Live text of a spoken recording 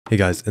Hey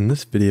guys, in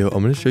this video,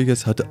 I'm going to show you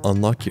guys how to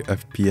unlock your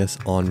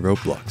FPS on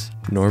Roblox.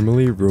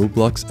 Normally,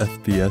 Roblox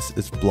FPS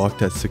is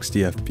blocked at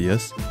 60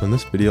 FPS. In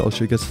this video, I'll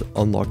show you guys how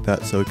to unlock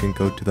that so it can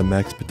go to the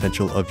max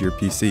potential of your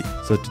PC.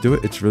 So to do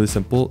it, it's really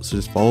simple. So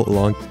just follow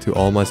along to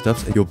all my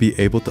steps and you'll be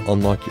able to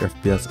unlock your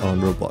FPS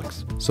on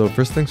Roblox. So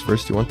first things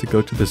first, you want to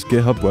go to this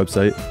GitHub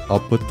website. I'll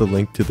put the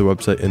link to the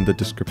website in the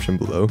description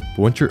below. But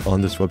once you're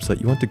on this website,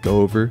 you want to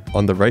go over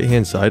on the right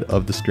hand side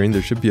of the screen.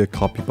 There should be a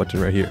copy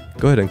button right here.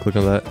 Go ahead and click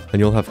on that and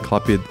you'll have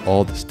copied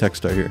all this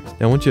text right here.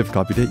 Now once you have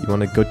copied it, you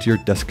want to go to your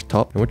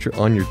desktop, and once you're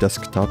on your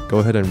desktop, go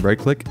ahead and right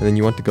click, and then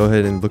you want to go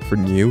ahead and look for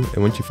new,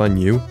 and once you find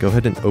new, go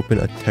ahead and open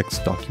a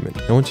text document.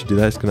 And once you do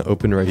that, it's going to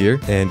open right here,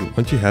 and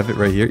once you have it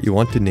right here, you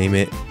want to name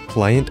it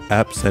client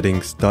app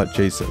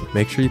settings.json.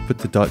 Make sure you put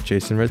the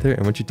 .json right there,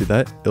 and once you do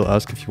that, it'll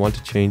ask if you want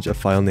to change a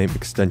file name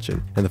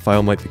extension, and the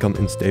file might become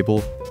unstable.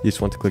 You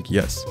just want to click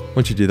yes.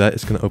 Once you do that,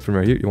 it's going to open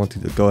right here. You want to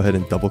go ahead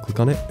and double click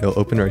on it. It'll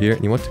open right here,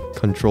 and you want to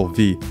Control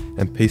V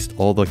and paste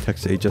all the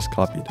text that you just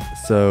copied.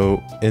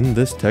 So in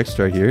this text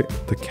right here,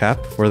 the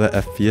cap for the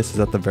FPS is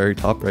at the very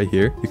top right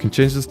here. You can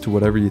change this to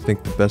whatever you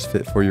think the best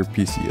fit for your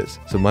PC is.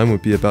 So mine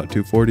would be about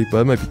 240, but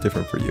it might be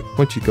different for you.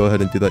 Once you go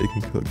ahead and do that, you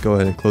can go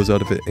ahead and close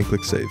out of it and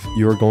click save.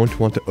 You are going to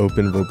want to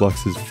open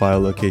Roblox's file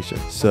location.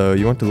 So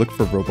you want to look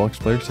for Roblox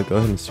Player, so go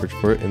ahead and search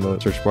for it in the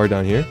search bar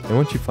down here. And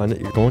once you find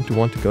it, you're going to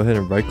want to go ahead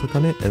and right click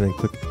on it and then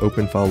click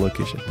open file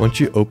location. Once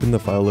you open the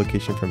file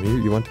location from here,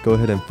 you want to go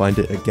ahead and find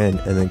it again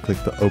and then click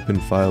the open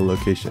file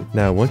location.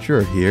 Now once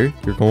you're here,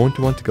 you're going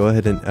to want to go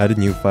ahead and add a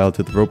new file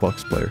to the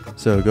Roblox Player.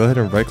 So go ahead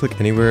and right click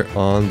anywhere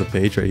on the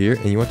page right here,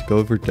 and you want to go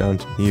over down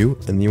to new,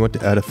 and then you want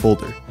to add a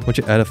folder. Once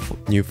you add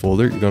a new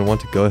folder, you're going to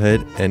want to go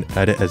ahead and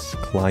add it as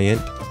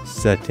client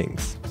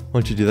settings.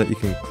 Once you do that, you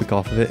can click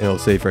off of it and it'll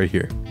save right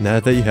here. Now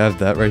that you have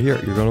that right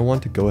here, you're going to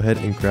want to go ahead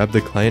and grab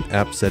the client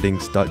app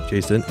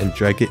settings.json and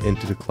drag it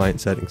into the client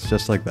settings,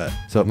 just like that.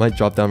 So it might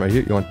drop down right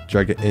here. You want to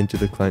drag it into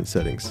the client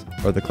settings,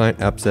 or the client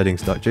app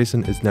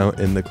settings.json is now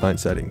in the client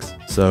settings.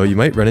 So you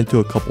might run into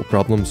a couple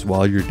problems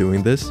while you're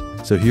doing this.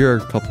 So here are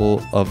a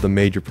couple of the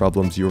major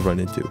problems you'll run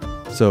into.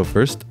 So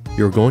first,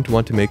 you're going to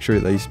want to make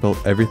sure that you spell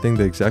everything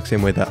the exact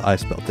same way that I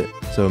spelled it.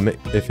 So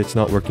if it's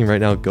not working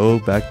right now, go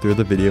back through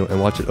the video and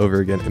watch it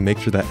over again and make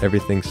sure that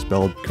everything's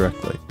spelled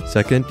correctly.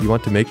 Second, you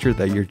want to make sure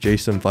that your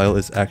JSON file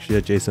is actually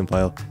a JSON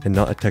file and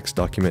not a text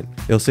document.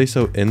 It'll say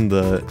so in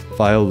the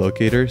file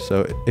locator.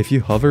 So if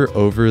you hover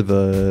over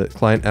the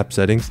client app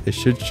settings, it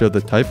should show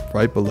the type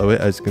right below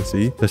it. As you can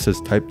see, this says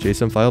type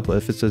JSON file, but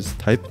if it says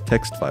type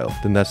text file,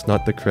 then that's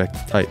not the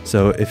correct type.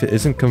 So if it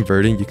isn't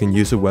converting, you can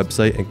use a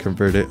website and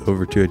convert it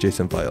over to a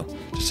JSON file.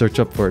 Just search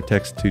up for a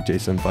text to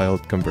JSON file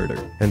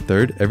converter. And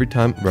third, every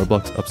time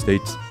Roblox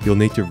updates, you'll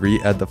need to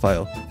re-add the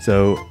file.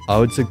 So I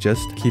would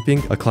suggest keeping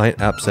a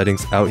client app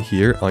settings out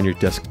here on your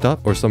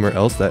desktop or somewhere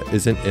else that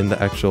isn't in the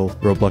actual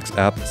Roblox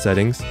app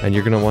settings. And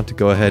you're going to want to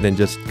go ahead and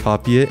just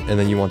copy it, and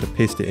then you want to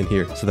paste it in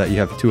here so that you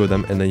have two of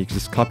them, and then you can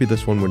just copy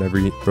this one whenever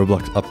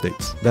Roblox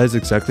updates. That is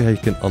exactly how you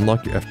can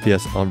unlock your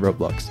FPS on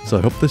Roblox. So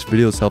I hope this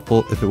video was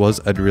helpful. If it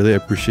was, I'd really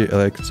appreciate a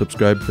like and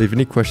subscribe. Leave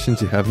any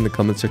questions you have in the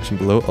comment section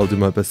below. I'll do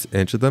my best to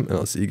answer them, and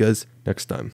I'll see you guys next time.